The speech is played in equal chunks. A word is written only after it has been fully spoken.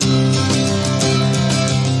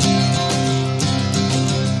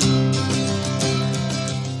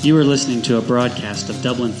You are listening to a broadcast of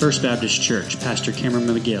Dublin First Baptist Church, Pastor Cameron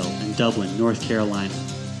McGill in Dublin, North Carolina.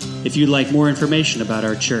 If you'd like more information about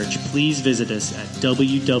our church, please visit us at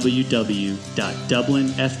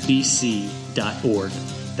www.dublinfbc.org.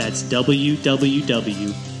 That's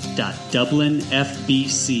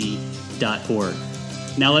www.dublinfbc.org.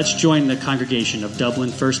 Now let's join the congregation of Dublin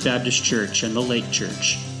First Baptist Church and the Lake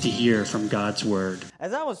Church to hear from God's Word.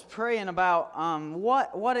 As I was praying about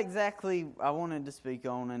what exactly I wanted to speak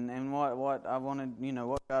on and what I wanted,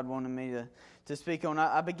 what God wanted me to speak on,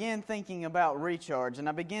 I began thinking about recharge, and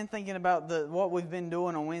I began thinking about what we've been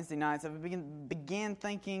doing on Wednesday nights. I began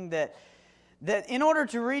thinking that in order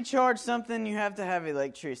to recharge something, you have to have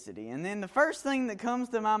electricity. And then the first thing that comes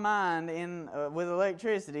to my mind with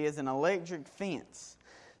electricity is an electric fence.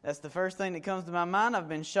 That's the first thing that comes to my mind. I've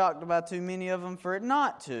been shocked by too many of them for it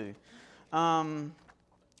not to.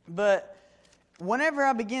 But whenever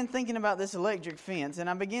I began thinking about this electric fence, and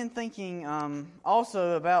I began thinking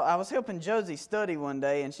also about, I was helping Josie study one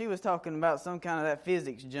day, and she was talking about some kind of that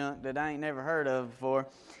physics junk that I ain't never heard of before.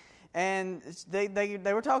 And they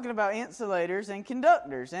were talking about insulators and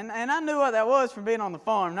conductors. And I knew what that was from being on the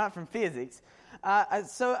farm, not from physics.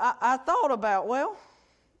 So I thought about,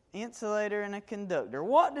 insulator and a conductor.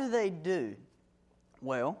 What do they do?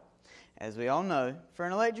 Well, as we all know, for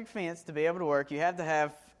an electric fence to be able to work, you have to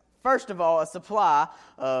have, first of all, a supply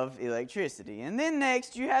of electricity. And then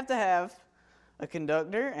next, you have to have a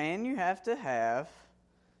conductor and you have to have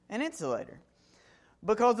an insulator.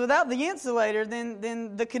 Because without the insulator,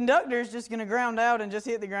 then the conductor is just going to ground out and just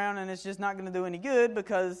hit the ground, and it's just not going to do any good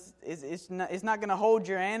because it's not going to hold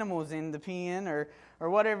your animals in the pen or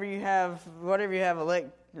whatever you have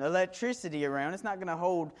electricity around. It's not going to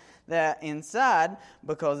hold that inside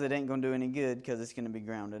because it ain't going to do any good because it's going to be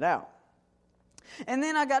grounded out. And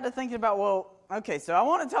then I got to thinking about, so I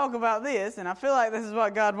want to talk about this, and I feel like this is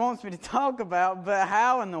what God wants me to talk about, but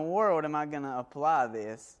how in the world am I going to apply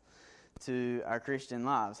this to our Christian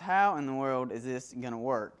lives? How in the world is this going to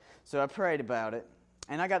work? So I prayed about it,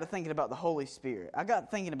 and I got to thinking about the Holy Spirit. I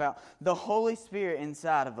got thinking about the Holy Spirit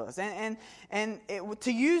inside of us.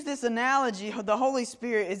 To use this analogy, the Holy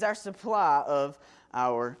Spirit is our supply of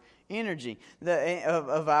our energy,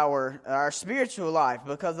 of our spiritual life,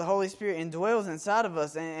 because the Holy Spirit indwells inside of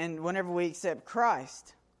us and whenever we accept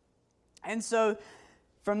Christ. And so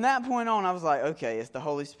from that point on, I was like, okay, it's the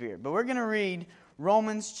Holy Spirit. But we're going to read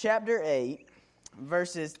Romans chapter 8,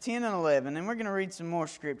 verses 10 and 11, and we're going to read some more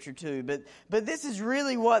scripture too, but this is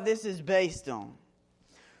really what this is based on.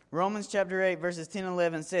 Romans chapter 8, verses 10 and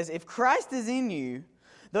 11 says, "If Christ is in you,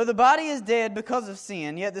 though the body is dead because of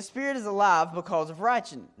sin, yet the spirit is alive because of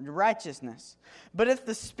righteousness. But if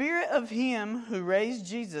the spirit of him who raised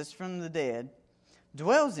Jesus from the dead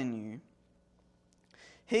dwells in you,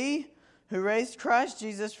 he who raised Christ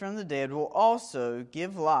Jesus from the dead will also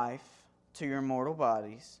give life to your mortal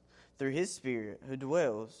bodies through his Spirit who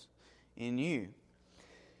dwells in you."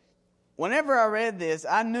 Whenever I read this,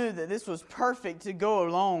 I knew that this was perfect to go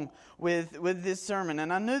along with this sermon.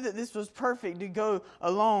 And I knew that this was perfect to go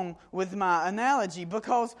along with my analogy,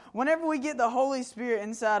 because whenever we get the Holy Spirit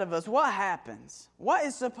inside of us, what happens? What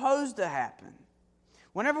is supposed to happen?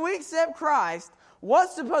 Whenever we accept Christ,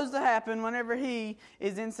 what's supposed to happen whenever he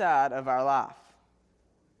is inside of our life?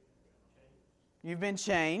 You've been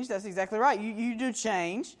changed. That's exactly right. You do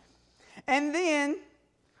change. And then,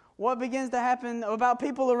 what begins to happen about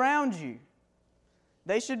people around you?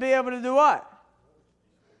 They should be able to do what?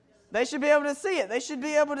 They should be able to see it. They should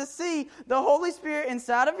be able to see the Holy Spirit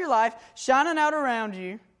inside of your life, shining out around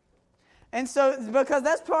you. And so, because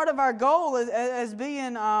that's part of our goal as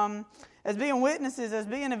being witnesses, as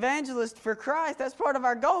being evangelists for Christ, that's part of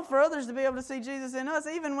our goal for others to be able to see Jesus in us,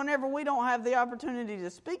 even whenever we don't have the opportunity to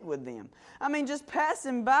speak with them. I mean, just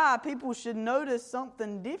passing by, people should notice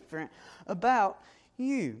something different about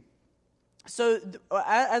you. So,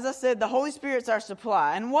 as I said, the Holy Spirit's our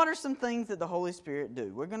supply. And what are some things that the Holy Spirit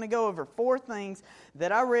do? We're going to go over 4 things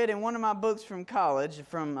that I read in one of my books from college,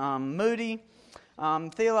 from Moody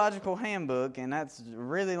Theological Handbook, and that's a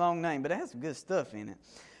really long name, but it has some good stuff in it.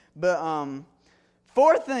 But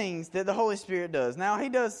 4 things that the Holy Spirit does. Now, he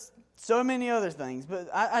does so many other things, but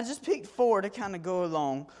I just picked 4 to kind of go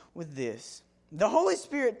along with this. The Holy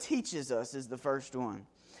Spirit teaches us is the first one.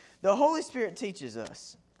 The Holy Spirit teaches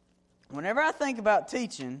us. Whenever I think about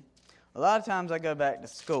teaching, a lot of times I go back to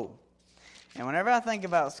school. And whenever I think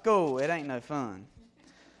about school, it ain't no fun.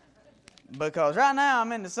 Because right now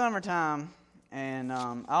I'm in the summertime, and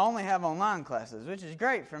I only have online classes, which is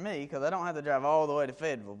great for me because I don't have to drive all the way to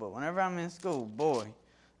Fayetteville. But whenever I'm in school, boy,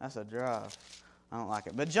 that's a drive. I don't like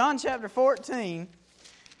it. But John chapter 14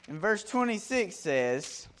 and verse 26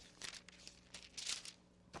 says,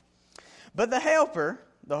 But the Helper,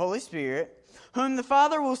 the Holy Spirit, whom the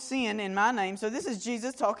Father will send in my name. So this is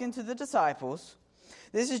Jesus talking to the disciples.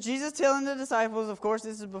 This is Jesus telling the disciples, of course,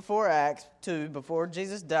 this is before Acts 2, before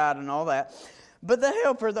Jesus died and all that. But the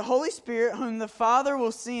Helper, the Holy Spirit, whom the Father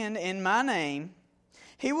will send in my name,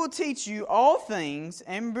 He will teach you all things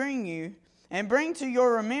and bring to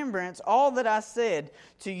your remembrance all that I said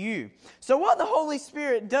to you. So what the Holy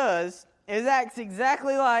Spirit does is acts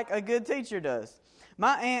exactly like a good teacher does.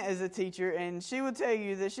 My aunt is a teacher, and she will tell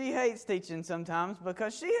you that she hates teaching sometimes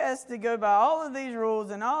because she has to go by all of these rules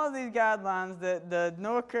and all of these guidelines that the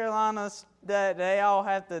North Carolina, that they all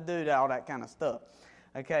have to do all that kind of stuff.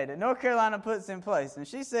 Okay, that North Carolina puts in place. And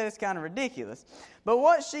she said it's kind of ridiculous. But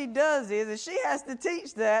what she does is she has to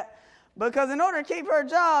teach that because in order to keep her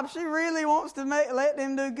job, she really wants to let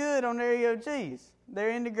them do good on their EOGs, their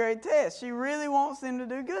end-of-grade tests. She really wants them to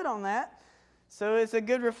do good on that. So it's a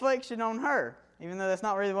good reflection on her, even though that's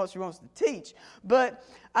not really what she wants to teach. But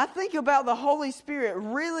I think about the Holy Spirit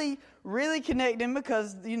really, really connecting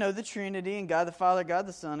because, you know, the Trinity and God the Father, God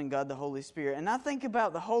the Son, and God the Holy Spirit. And I think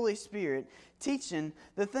about the Holy Spirit teaching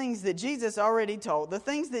the things that Jesus already taught, the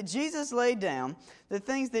things that Jesus laid down, the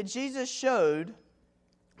things that Jesus showed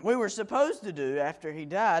we were supposed to do after He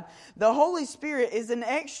died. The Holy Spirit is an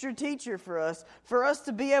extra teacher for us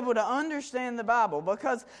to be able to understand the Bible.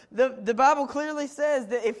 Because the Bible clearly says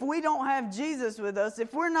that if we don't have Jesus with us,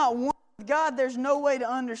 if we're not one with God, there's no way to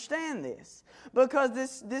understand this. Because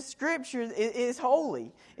this Scripture is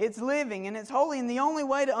holy. It's living and it's holy. And the only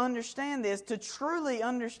way to understand this, to truly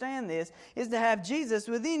understand this, is to have Jesus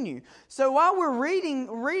within you. So while we're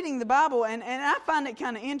reading the Bible, and I find it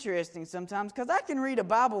kind of interesting sometimes, because I can read a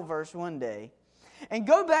Bible verse one day and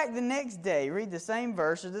go back the next day, read the same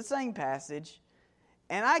verse or the same passage,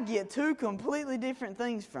 and I get two completely different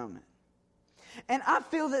things from it. And I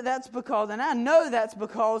feel that's because, and I know that's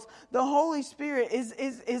because the Holy Spirit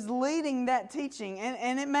is leading that teaching.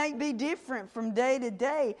 And it may be different from day to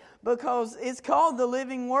day because it's called the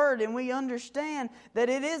living Word. And we understand that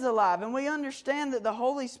it is alive. And we understand that the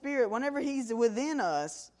Holy Spirit, whenever He's within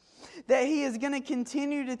us, that He is going to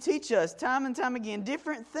continue to teach us time and time again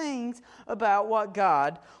different things about what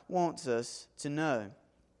God wants us to know.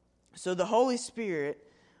 So the Holy Spirit,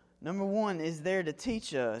 number one, is there to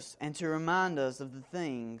teach us and to remind us of the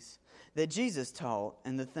things that Jesus taught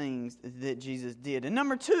and the things that Jesus did. And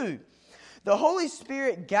number two, the Holy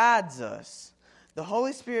Spirit guides us. The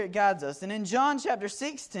Holy Spirit guides us. And in John chapter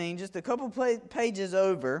 16, just a couple pages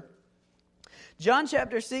over, John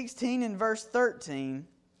chapter 16 and verse 13,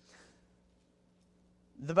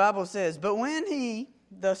 the Bible says, "But when He,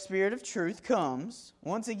 the Spirit of truth, comes,"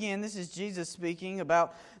 once again, this is Jesus speaking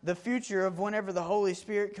about the future of whenever the Holy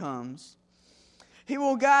Spirit comes, "He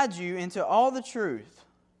will guide you into all the truth,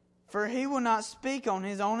 for He will not speak on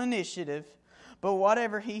His own initiative, but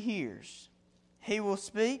whatever He hears, He will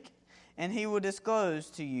speak, and He will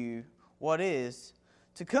disclose to you what is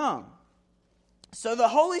to come." So the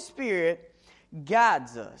Holy Spirit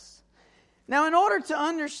guides us. Now, in order to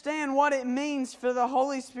understand what it means for the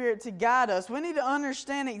Holy Spirit to guide us, we need to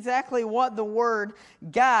understand exactly what the word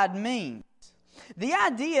guide means. The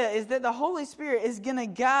idea is that the Holy Spirit is going to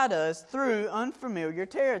guide us through unfamiliar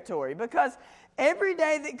territory. Because every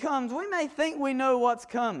day that comes, we may think we know what's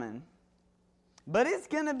coming, but it's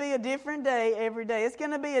going to be a different day every day. It's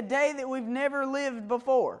going to be a day that we've never lived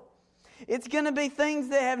before. It's going to be things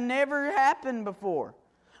that have never happened before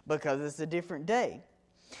because it's a different day.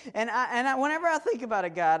 And whenever I think about a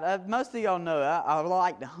guide, most of y'all know I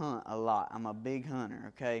like to hunt a lot. I'm a big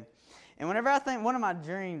hunter, okay? And whenever I think, one of my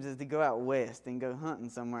dreams is to go out west and go hunting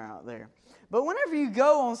somewhere out there. But whenever you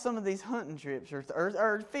go on some of these hunting trips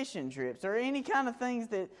or fishing trips or any kind of things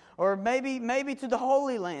that, or maybe to the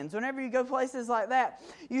Holy Lands, whenever you go places like that,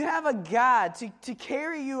 you have a guide to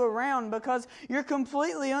carry you around because you're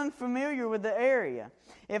completely unfamiliar with the area.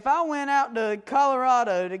 If I went out to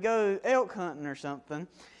Colorado to go elk hunting or something,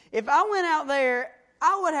 if I went out there,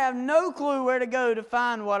 I would have no clue where to go to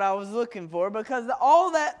find what I was looking for because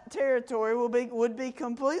all that territory would be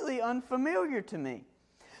completely unfamiliar to me.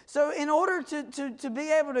 So in order to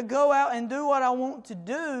be able to go out and do what I want to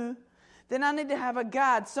do, then I need to have a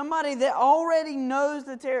guide, somebody that already knows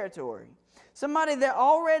the territory. Somebody that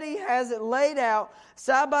already has it laid out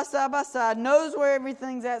side by side, knows where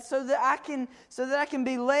everything's at, so that I can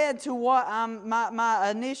be led to what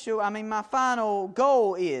my final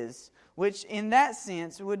goal is, which in that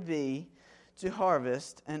sense would be to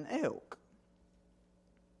harvest an elk.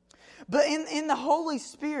 But in the Holy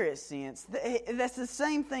Spirit sense, that's the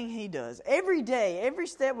same thing He does. Every day, every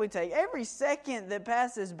step we take, every second that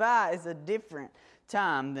passes by is a different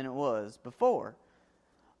time than it was before.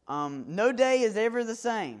 no day is ever the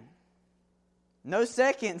same. No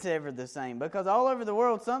second's ever the same, because all over the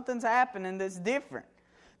world something's happening that's different.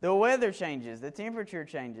 The weather changes, the temperature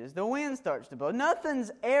changes, the wind starts to blow. Nothing's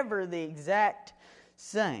ever the exact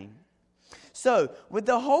same. So, with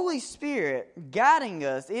the Holy Spirit guiding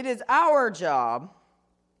us, it is our job,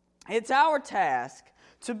 it's our task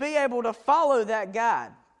to be able to follow that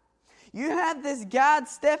guide. You have this guide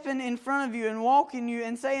stepping in front of you and walking you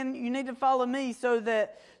and saying, you need to follow me so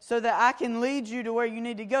that I can lead you to where you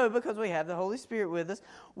need to go, because we have the Holy Spirit with us.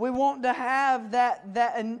 We want to have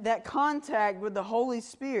that contact with the Holy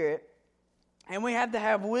Spirit, and we have to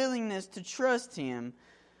have willingness to trust Him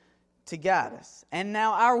to guide us. And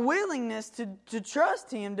now our willingness to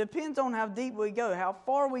trust Him depends on how deep we go, how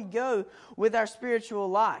far we go with our spiritual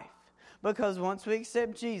life. Because once we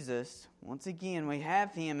accept Jesus, once again, we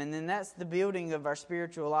have Him, and then that's the building of our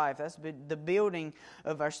spiritual life. That's the building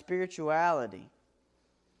of our spirituality.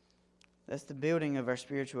 That's the building of our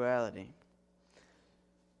spirituality.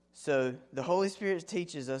 So, the Holy Spirit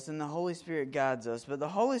teaches us, and the Holy Spirit guides us, but the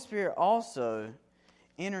Holy Spirit also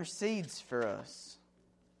intercedes for us.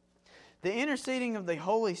 The interceding of the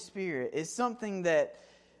Holy Spirit is something that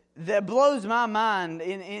blows my mind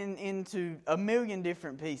into a million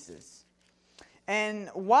different pieces. And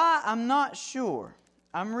why, I'm not sure.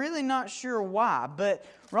 I'm really not sure why. But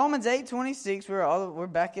Romans 8:26, we're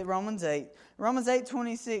back at Romans 8. Romans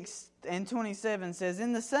 8:26 and 27 says,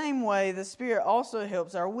 "In the same way, the Spirit also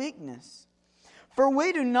helps our weakness. For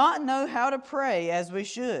we do not know how to pray as we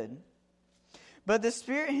should. But the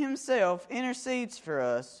Spirit Himself intercedes for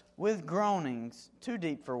us with groanings too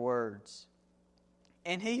deep for words.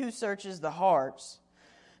 And He who searches the hearts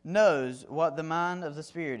knows what the mind of the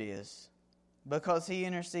Spirit is, because He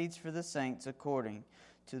intercedes for the saints according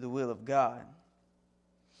to the will of God."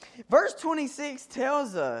 Verse 26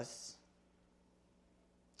 tells us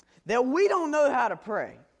that we don't know how to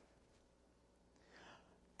pray.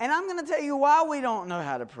 And I'm going to tell you why we don't know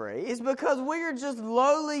how to pray. It's because we are just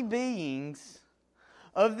lowly beings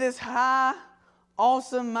of this high,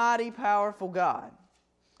 awesome, mighty, powerful God.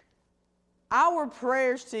 Our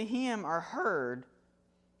prayers to Him are heard,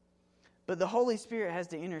 but the Holy Spirit has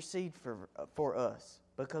to intercede for us,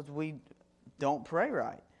 because we don't pray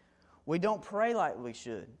right. We don't pray like we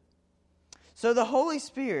should. So the Holy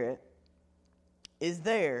Spirit is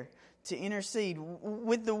there to intercede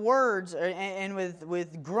with the words and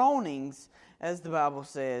with groanings, as the Bible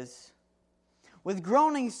says. With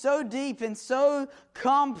groanings so deep and so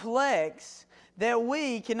complex that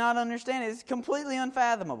we cannot understand it. It's completely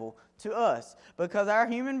unfathomable to us, because our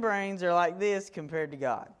human brains are like this compared to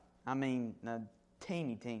God. I mean,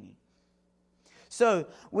 teeny. So,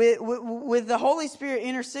 with the Holy Spirit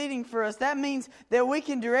interceding for us, that means that we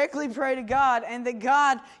can directly pray to God and that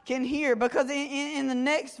God can hear. Because in the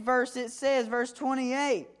next verse it says, verse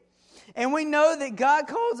 28, "And we know that God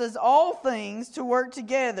causes all things to work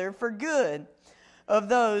together for good of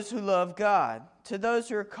those who love God, to those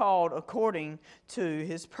who are called according to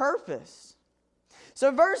His purpose."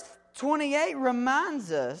 So verse 28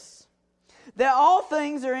 reminds us that all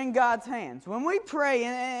things are in God's hands. When we pray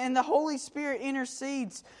and the Holy Spirit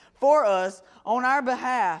intercedes for us on our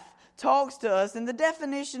behalf, talks to us, and the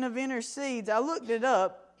definition of intercedes, I looked it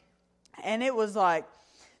up, and it was like,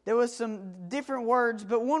 there was some different words,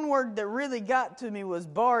 but one word that really got to me was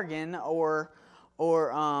bargain, or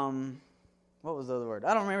what was the other word?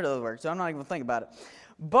 I don't remember the other word, so I'm not even going to think about it.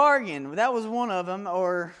 Bargain, that was one of them,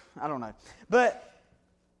 or I don't know. But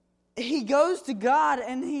he goes to God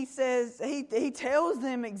and he says, he tells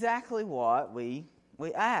them exactly what we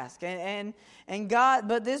ask. And God,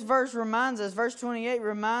 but this verse reminds us, verse 28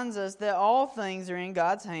 reminds us that all things are in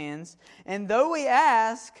God's hands. And though we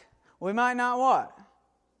ask, we might not what?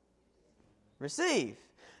 Receive.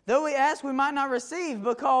 Though we ask, we might not receive,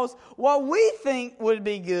 because what we think would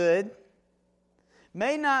be good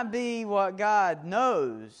may not be what God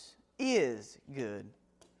knows is good.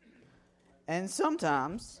 And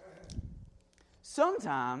sometimes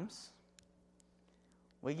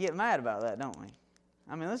we get mad about that, don't we?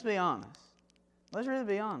 I mean, let's be honest. Let's really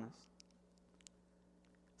be honest.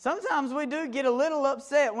 Sometimes we do get a little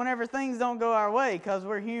upset whenever things don't go our way, because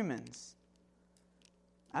we're humans.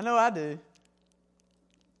 I know I do.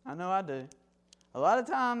 A lot of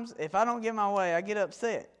times, if I don't get my way, I get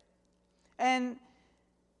upset. And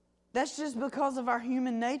that's just because of our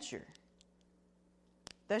human nature.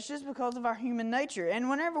 And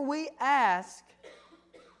whenever we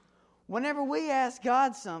ask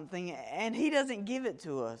God something and He doesn't give it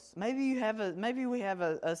to us, maybe we have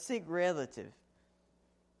a sick relative,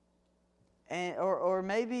 or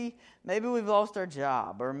maybe we've lost our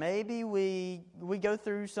job, or maybe we go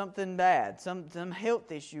through something bad, some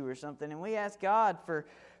health issue or something, and we ask God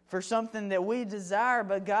for something that we desire,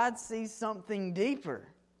 but God sees something deeper.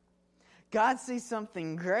 God sees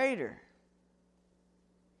something greater.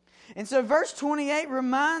 And so verse 28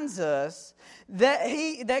 reminds us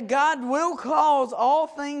that God will cause all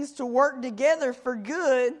things to work together for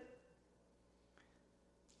good.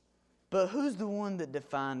 But who's the one that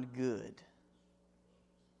defined good?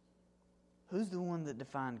 Who's the one that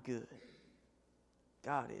defined good?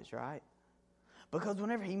 God is, right? Because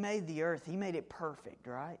whenever He made the earth, He made it perfect,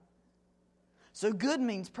 right? So good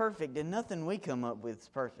means perfect, and nothing we come up with is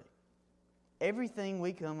perfect. Everything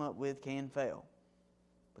we come up with can fail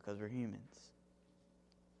because we're humans.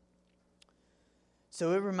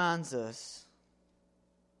 So it reminds us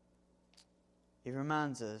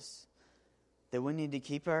that we need to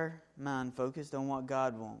keep our mind focused on what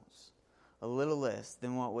God wants, a little less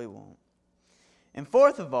than what we want. And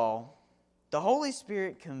fourth of all, the Holy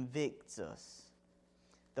Spirit convicts us.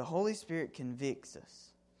 The Holy Spirit convicts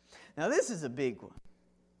us. Now this is a big one.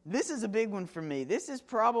 This is a big one for me. This is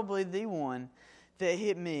probably the one that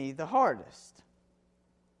hit me the hardest.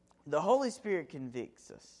 The Holy Spirit convicts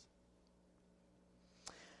us.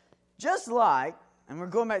 Just like, and we're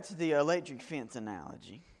going back to the electric fence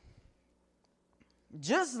analogy,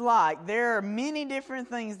 just like there are many different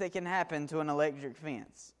things that can happen to an electric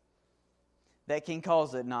fence that can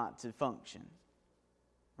cause it not to function,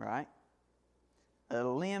 right? A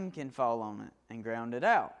limb can fall on it and ground it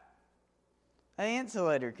out. An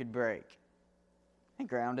insulator could break and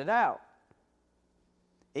ground it out.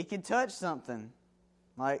 It could touch something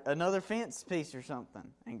like another fence piece or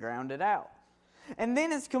something and ground it out. And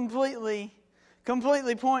then it's completely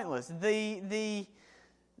pointless. The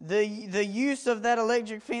use of that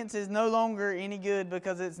electric fence is no longer any good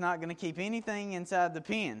because it's not going to keep anything inside the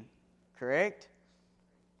pen. Correct?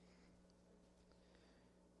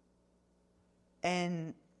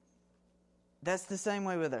 And that's the same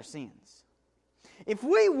way with our sins. If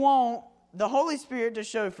we want the Holy Spirit to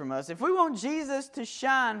show from us, if we want Jesus to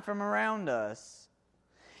shine from around us,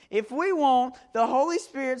 if we want the Holy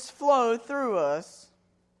Spirit's flow through us,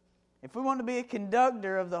 if we want to be a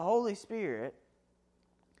conductor of the Holy Spirit,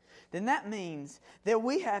 then that means that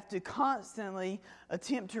we have to constantly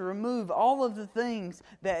attempt to remove all of the things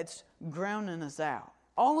that's grounding us out.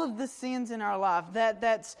 All of the sins in our life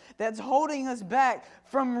that's holding us back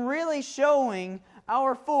from really showing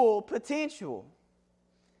our full potential.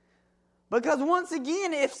 Because once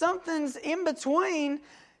again, if something's in between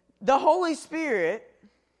the Holy Spirit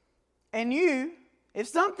and you, if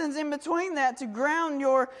something's in between that to ground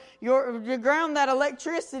to ground that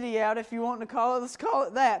electricity out, if you want to call it, let's call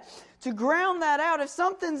it that. To ground that out, if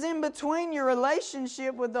something's in between your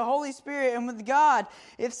relationship with the Holy Spirit and with God,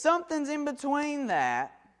 if something's in between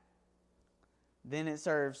that, then it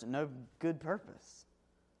serves no good purpose.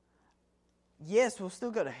 Yes, we'll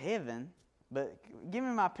still go to heaven, but give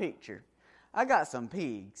me my picture. I got some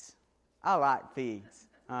pigs. I like pigs.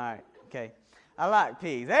 All right, okay. I like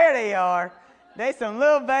pigs. There they are. They some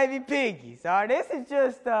little baby piggies. All right, this is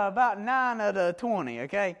just about 9 of the 20,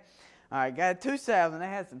 okay? All right, got 2 sows and they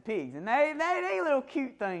had some pigs. And they little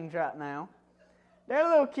cute things right now. They're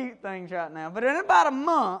little cute things right now. But in about a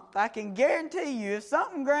month, I can guarantee you, if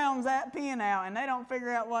something grounds that pen out and they don't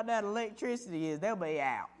figure out what that electricity is, they'll be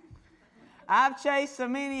out. I've chased so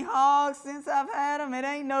many hogs since I've had them, it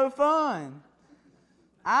ain't no fun.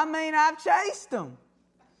 I mean, I've chased them.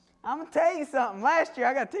 I'm going to tell you something. Last year,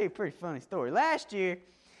 I got to tell you a pretty funny story. Last year,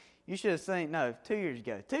 you should have seen, 2 years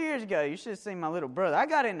ago. 2 years ago, you should have seen my little brother. I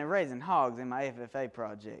got into raising hogs in my FFA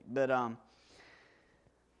project. But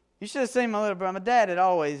you should have seen my little brother. My dad had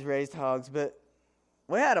always raised hogs, but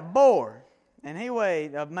we had a boar, and he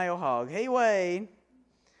weighed, a male hog, he weighed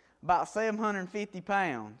about 750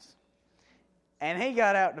 pounds. And he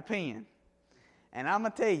got out the pen. And I'm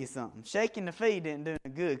going to tell you something. Shaking the feed didn't do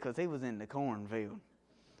any good because he was in the cornfield.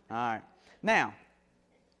 All right. Now,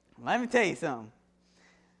 let me tell you something.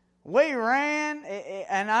 We ran,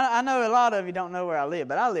 and I know a lot of you don't know where I live,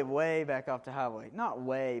 but I live way back off the highway. Not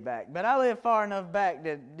way back, but I live far enough back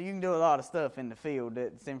that you can do a lot of stuff in the field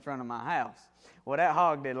that's in front of my house. Well, that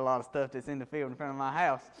hog did a lot of stuff that's in the field in front of my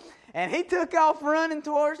house. And he took off running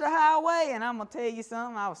towards the highway, and I'm going to tell you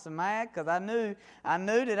something, I was so mad because I knew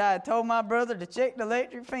that I had told my brother to check the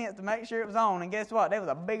electric fence to make sure it was on, and guess what? There was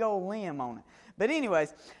a big old limb on it. But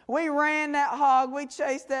anyways, we ran that hog, we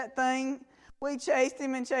chased that thing, we chased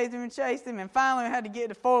him and chased him and chased him, and finally we had to get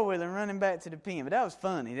the four-wheeler and run him back to the pen. But that was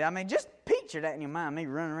funny. I mean, just picture that in your mind, me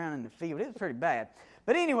running around in the field. It was pretty bad.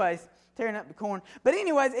 But anyways, tearing up the corn. But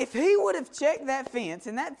anyways, if he would have checked that fence,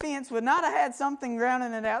 and that fence would not have had something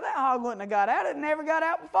grounding it out, that hog wouldn't have got out. It never got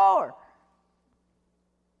out before.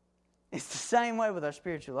 It's the same way with our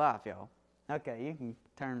spiritual life, y'all. Okay, you can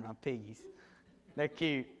turn my piggies. They're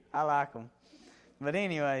cute. I like them. But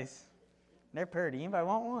anyways, they're pretty. Anybody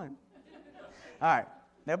want one? All right.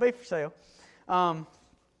 They'll be for sale.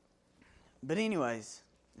 But anyways,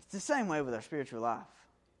 it's the same way with our spiritual life.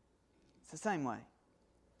 It's the same way.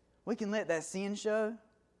 We can let that sin show.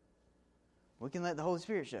 We can let the Holy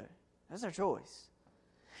Spirit show. That's our choice.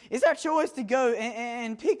 It's our choice to go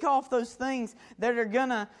and pick off those things that are going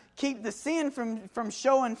to keep the sin from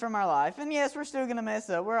showing from our life. And yes, we're still going to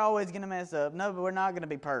mess up. We're always going to mess up. No, but we're not going to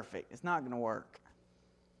be perfect. It's not going to work.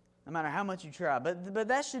 No matter how much you try. But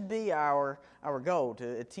that should be our goal,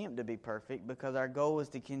 to attempt to be perfect, because our goal is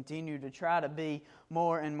to continue to try to be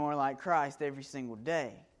more and more like Christ every single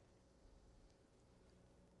day.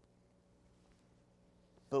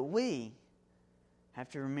 But we have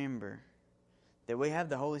to remember that we have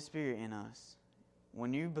the Holy Spirit in us.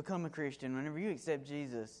 When you become a Christian, whenever you accept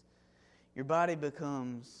Jesus, your body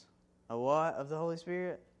becomes a what of the Holy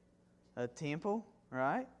Spirit? A temple,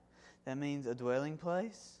 right? That means a dwelling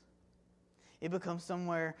place. It becomes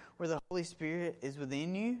somewhere where the Holy Spirit is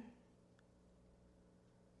within you.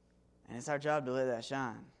 And it's our job to let that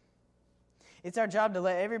shine. It's our job to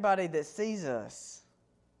let everybody that sees us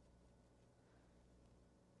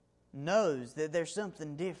knows that there's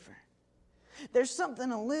something different. There's something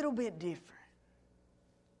a little bit different.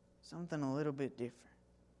 Something a little bit different.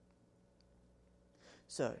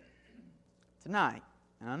 So, tonight,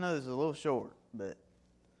 and I know this is a little short, but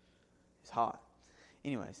it's hot.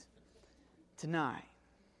 Anyways, tonight,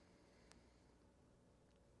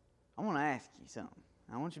 I want to ask you something.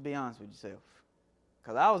 I want you to be honest with yourself.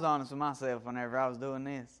 Because I was honest with myself whenever I was doing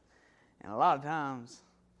this. And a lot of times,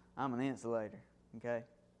 I'm an insulator, okay?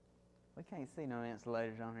 We can't see no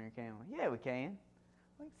insulators on here, can we? Yeah, we can.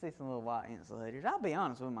 We can see some little white insulators. I'll be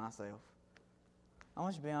honest with myself. I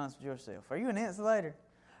want you to be honest with yourself. Are you an insulator?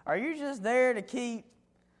 Are you just there to keep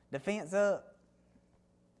the fence up?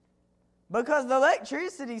 Because the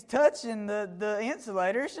electricity's touching the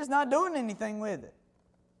insulator. It's just not doing anything with it.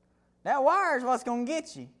 That wire is what's going to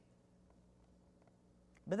get you.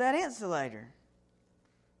 But that insulator's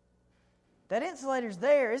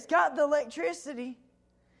there. It's got the electricity.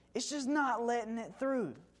 It's just not letting it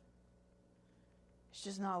through. It's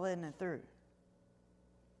just not letting it through.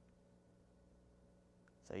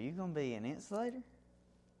 So you going to be an insulator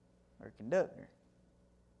or a conductor?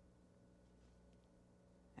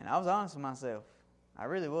 And I was honest with myself. I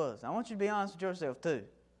really was. I want you to be honest with yourself too.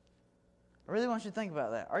 I really want you to think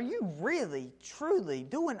about that. Are you really, truly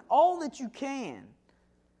doing all that you can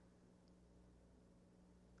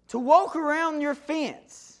to walk around your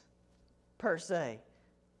fence, per se?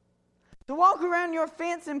 To walk around your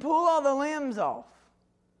fence and pull all the limbs off.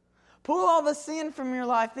 Pull all the sin from your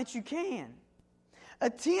life that you can.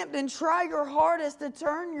 Attempt and try your hardest to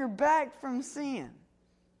turn your back from sin.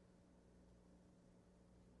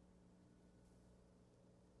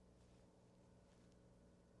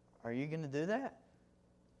 Are you going to do that?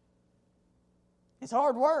 It's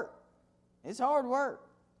hard work. It's hard work.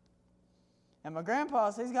 And my grandpa,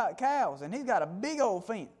 he's got cows, and he's got a big old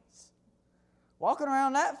fence. Walking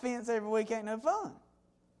around that fence every week ain't no fun.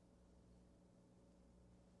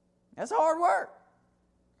 That's hard work.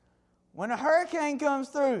 When a hurricane comes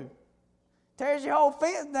through, tears your whole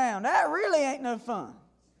fence down, that really ain't no fun.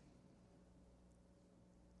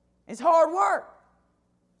 It's hard work.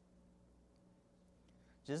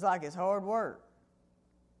 Just like it's hard work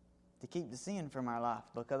to keep the sin from our life.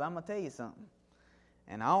 Because I'm going to tell you something.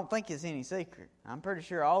 And I don't think it's any secret. I'm pretty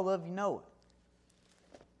sure all of you know it.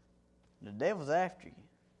 The devil's after you.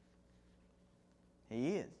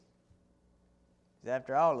 He is. He's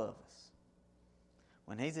after all of us.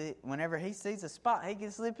 Whenever he sees a spot he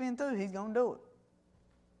can slip into, he's going to do it.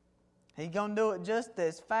 He's going to do it just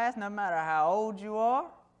as fast, no matter how old you are,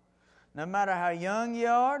 no matter how young you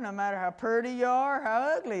are, no matter how pretty you are,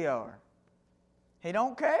 how ugly you are. He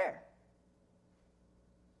don't care.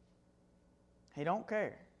 He don't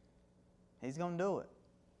care. He's going to do it.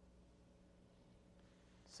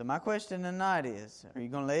 So my question tonight is, are you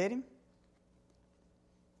going to let him?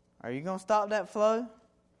 Are you going to stop that flow?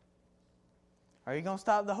 Are you going to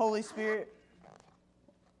stop the Holy Spirit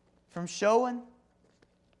from showing?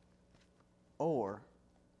 Or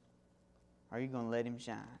are you going to let him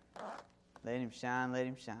shine? Let him shine, let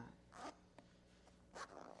him shine.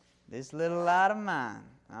 This little light of mine,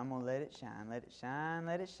 I'm going to let it shine, let it shine,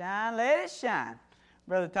 let it shine, let it shine.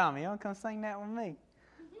 Brother Tommy, you want to come sing that with me?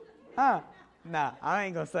 Huh? Nah, I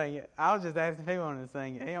ain't going to sing it. I was just asking if he wanted to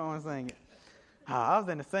sing it. He don't want to sing it. Oh, I was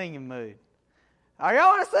in a singing mood. Are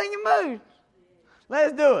y'all in a singing mood?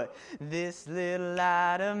 Let's do it. This little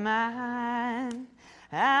light of mine,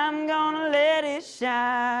 I'm going to let it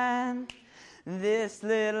shine. This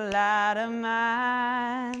little light of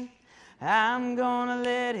mine, I'm going to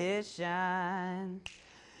let it shine.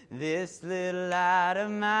 This little light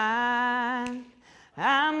of mine,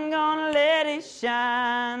 I'm going to let it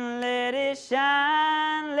shine, let it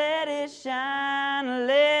shine, let it shine.